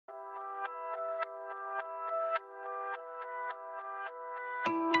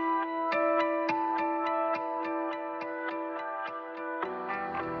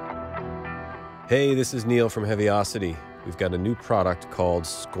Hey, this is Neil from Heavyocity. We've got a new product called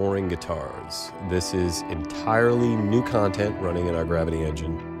Scoring Guitars. This is entirely new content running in our Gravity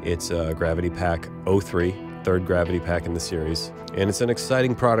engine. It's a Gravity Pack 03, third Gravity Pack in the series. And it's an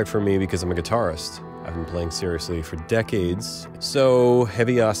exciting product for me because I'm a guitarist. I've been playing seriously for decades. So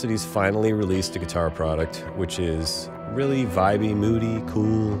Heavyocity's finally released a guitar product, which is really vibey, moody,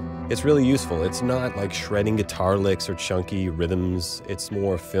 cool. It's really useful. It's not like shredding guitar licks or chunky rhythms. It's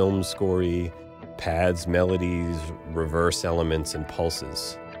more film scory, pads, melodies, reverse elements, and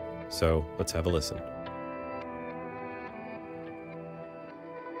pulses. So let's have a listen.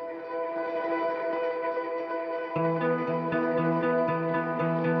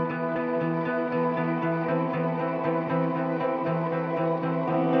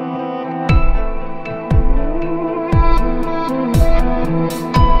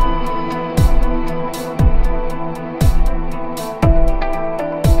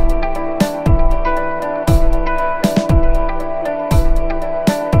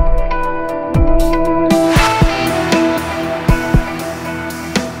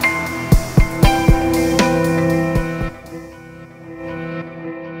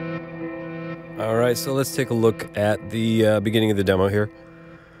 All right, so let's take a look at the beginning of the demo here.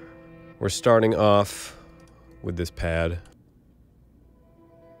 We're starting off with this pad.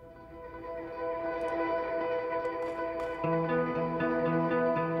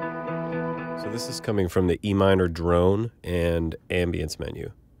 So this is coming from the E minor drone and ambience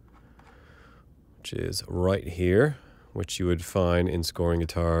menu, which is right here, which you would find in Scoring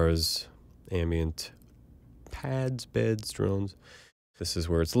Guitars, ambient pads, beds, drones. This is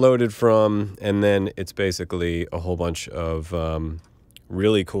where it's loaded from, and then it's basically a whole bunch of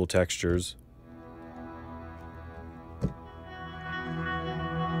really cool textures.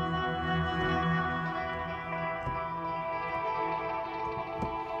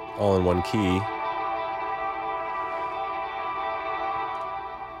 All in one key,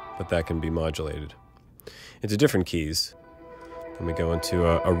 but that can be modulated into different keys. Then we go into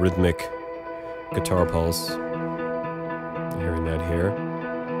a rhythmic guitar pulse. Hearing that here.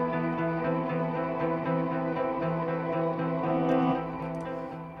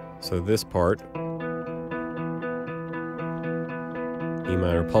 So this part, E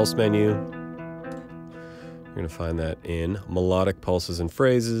minor pulse menu. You're going to find that in melodic pulses and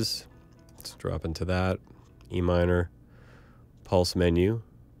phrases. Let's drop into that. E minor pulse menu,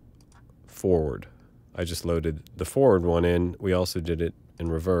 forward. I just loaded the forward one in. We also did it in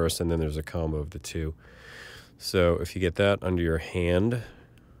reverse, and then there's a combo of the two. So if you get that under your hand,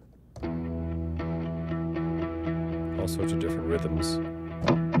 all sorts of different rhythms.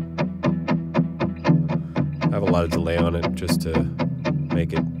 I have a lot of delay on it just to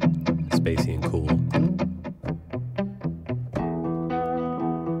make it spacey and cool.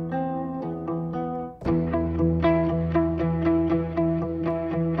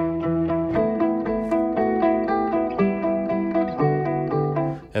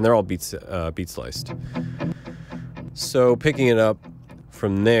 And they're all beat sliced. So picking it up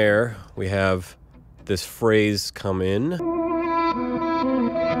from there, we have this phrase come in.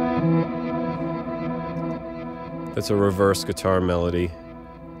 That's a reverse guitar melody,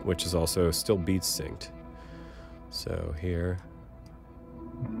 which is also still beat synced. So here.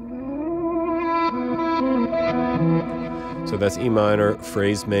 So that's E minor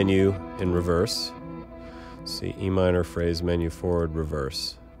phrase menu in reverse. See, E minor phrase menu forward,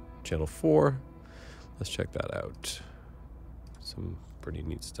 reverse. Channel 4. Let's check that out. Some pretty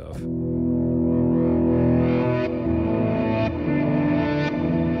neat stuff.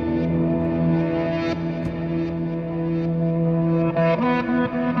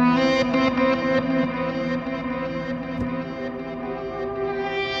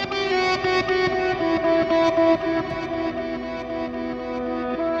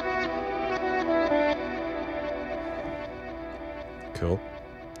 Cool.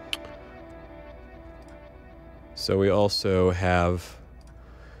 So we also have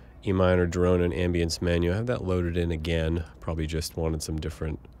E minor drone and ambience menu. I have that loaded in again. Probably just wanted some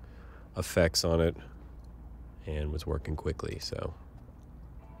different effects on it and was working quickly, so.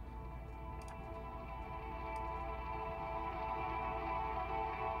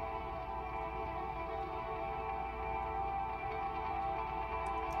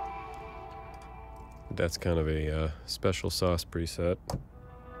 That's kind of a special sauce preset.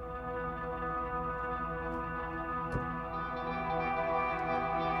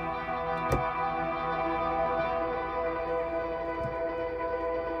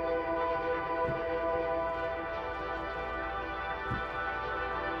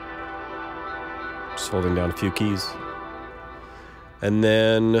 Just holding down a few keys. And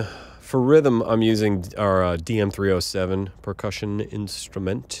then For rhythm, I'm using our DM307 percussion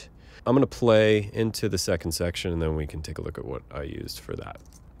instrument. I'm going to play into the second section, and then we can take a look at what I used for that.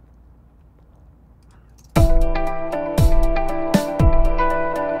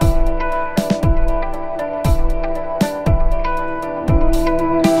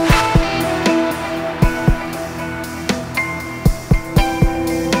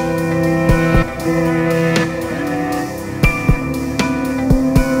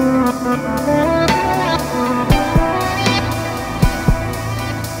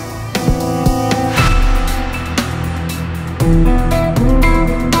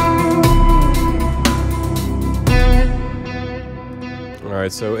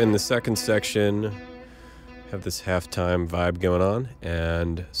 Alright, so in the second section, have this halftime vibe going on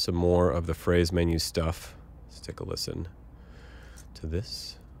and some more of the phrase menu stuff. Let's take a listen to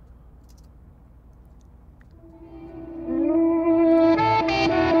this.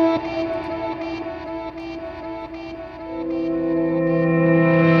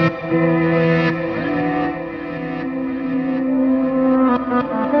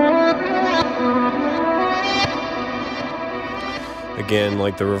 Again,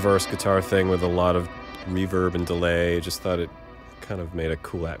 like the reverse guitar thing with a lot of reverb and delay. Just thought it kind of made a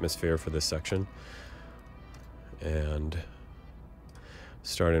cool atmosphere for this section. And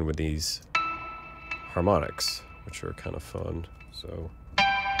starting with these harmonics, which are kind of fun. So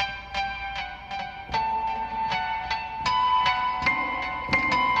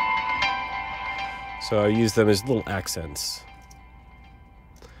I use them as little accents.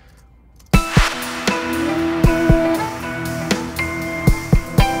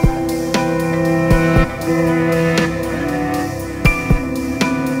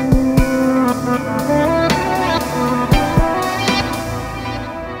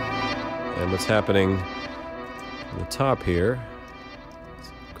 What's happening on the top here.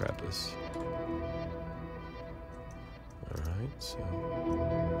 Let's grab this. Alright, so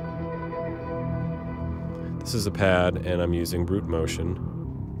this is a pad, and I'm using root motion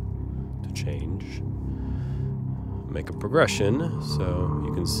to change. Make a progression, so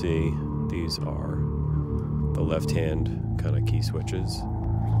you can see these are the left hand kind of key switches.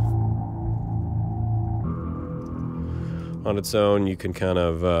 On its own, you can kind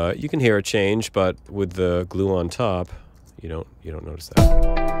of you can hear a change, but with the glue on top, you don't notice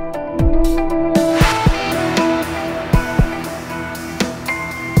that.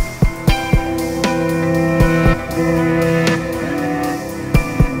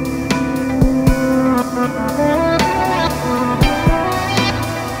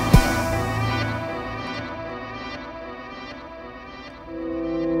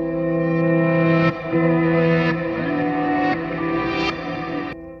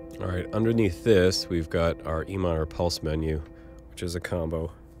 Underneath this, we've got our E minor pulse menu, which is a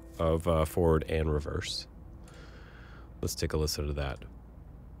combo of forward and reverse. Let's take a listen to that.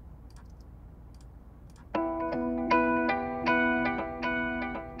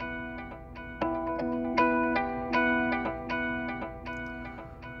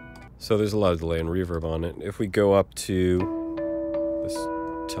 So there's a lot of delay and reverb on it. If we go up to this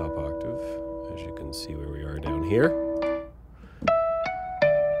top octave, as you can see where we are down here,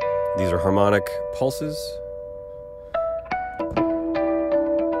 these are harmonic pulses.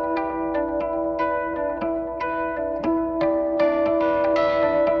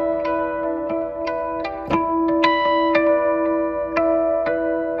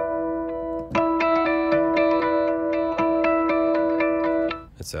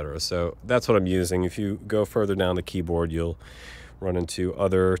 Etc. So that's what I'm using. If you go further down the keyboard, you'll run into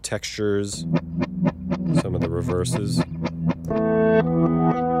other textures, some of the reverses.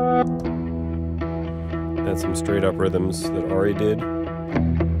 And some straight up rhythms that Ari did.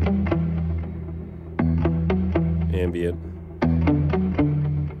 Ambient.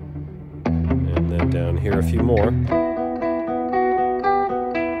 And then down here a few more.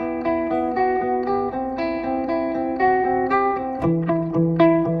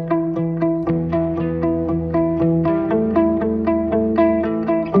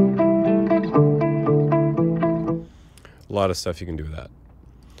 A lot of stuff you can do with that.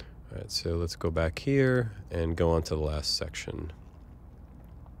 All right, so let's go back here and go on to the last section.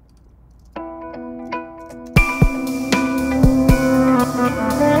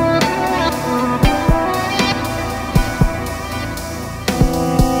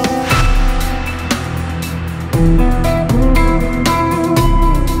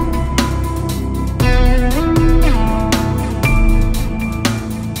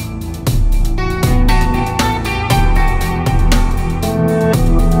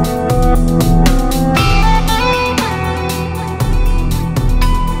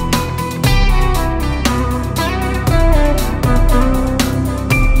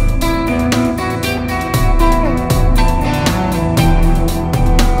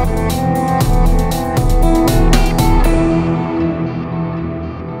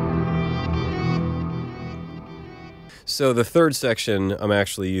 So the third section, I'm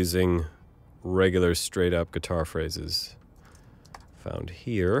actually using regular straight up guitar phrases found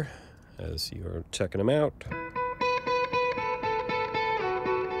here as you're checking them out.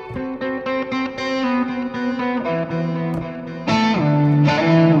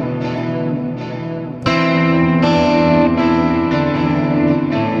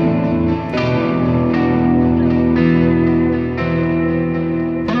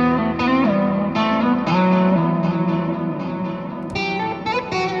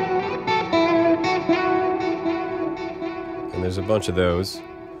 There's a bunch of those,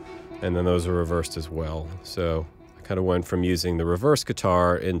 and then those are reversed as well. So I kind of went from using the reverse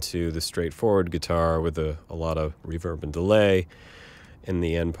guitar into the straightforward guitar with a lot of reverb and delay in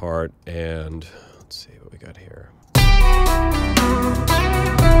the end part. And let's see what we got here.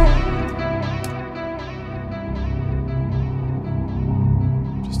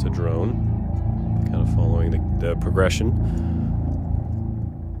 Just a drone, kind of following the progression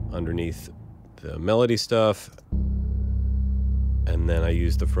underneath the melody stuff. And then I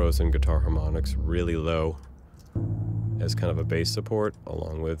use the frozen guitar harmonics really low as kind of a bass support,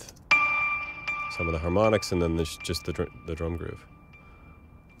 along with some of the harmonics, and then there's just the drum groove.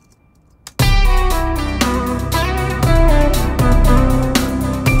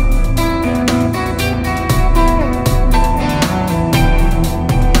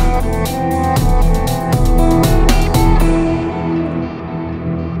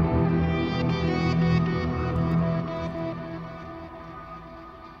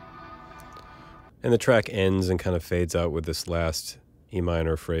 And the track ends and kind of fades out with this last E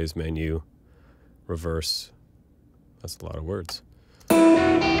minor phrase menu reverse. That's a lot of words.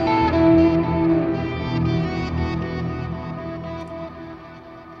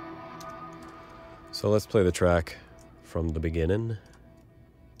 So let's play the track from the beginning.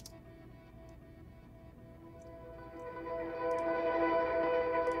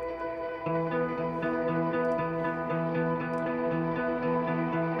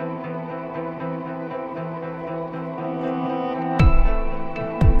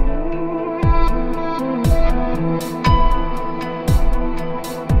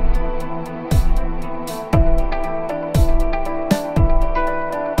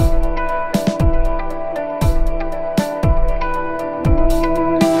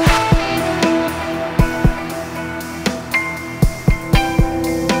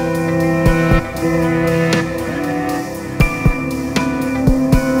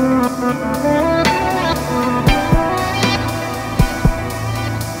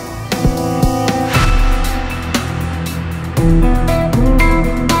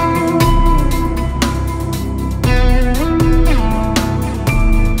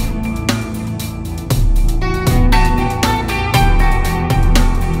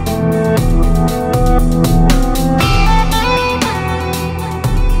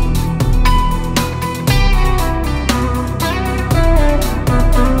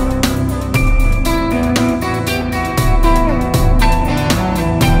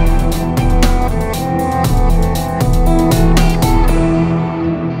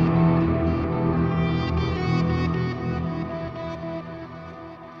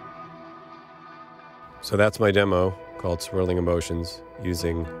 So that's my demo called Swirling Emotions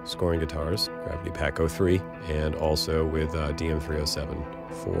using scoring guitars, Gravity Pack 03, and also with DM307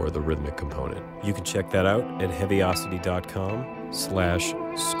 for the rhythmic component. You can check that out at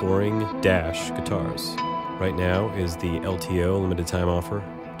heavyocity.com/scoring-guitars. Right now is the LTO limited time offer,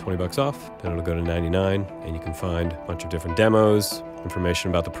 $20 off, then it'll go to $99, and you can find a bunch of different demos, information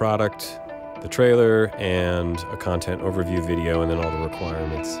about the product, the trailer, and a content overview video, and then all the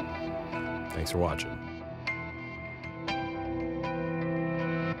requirements. Thanks for watching.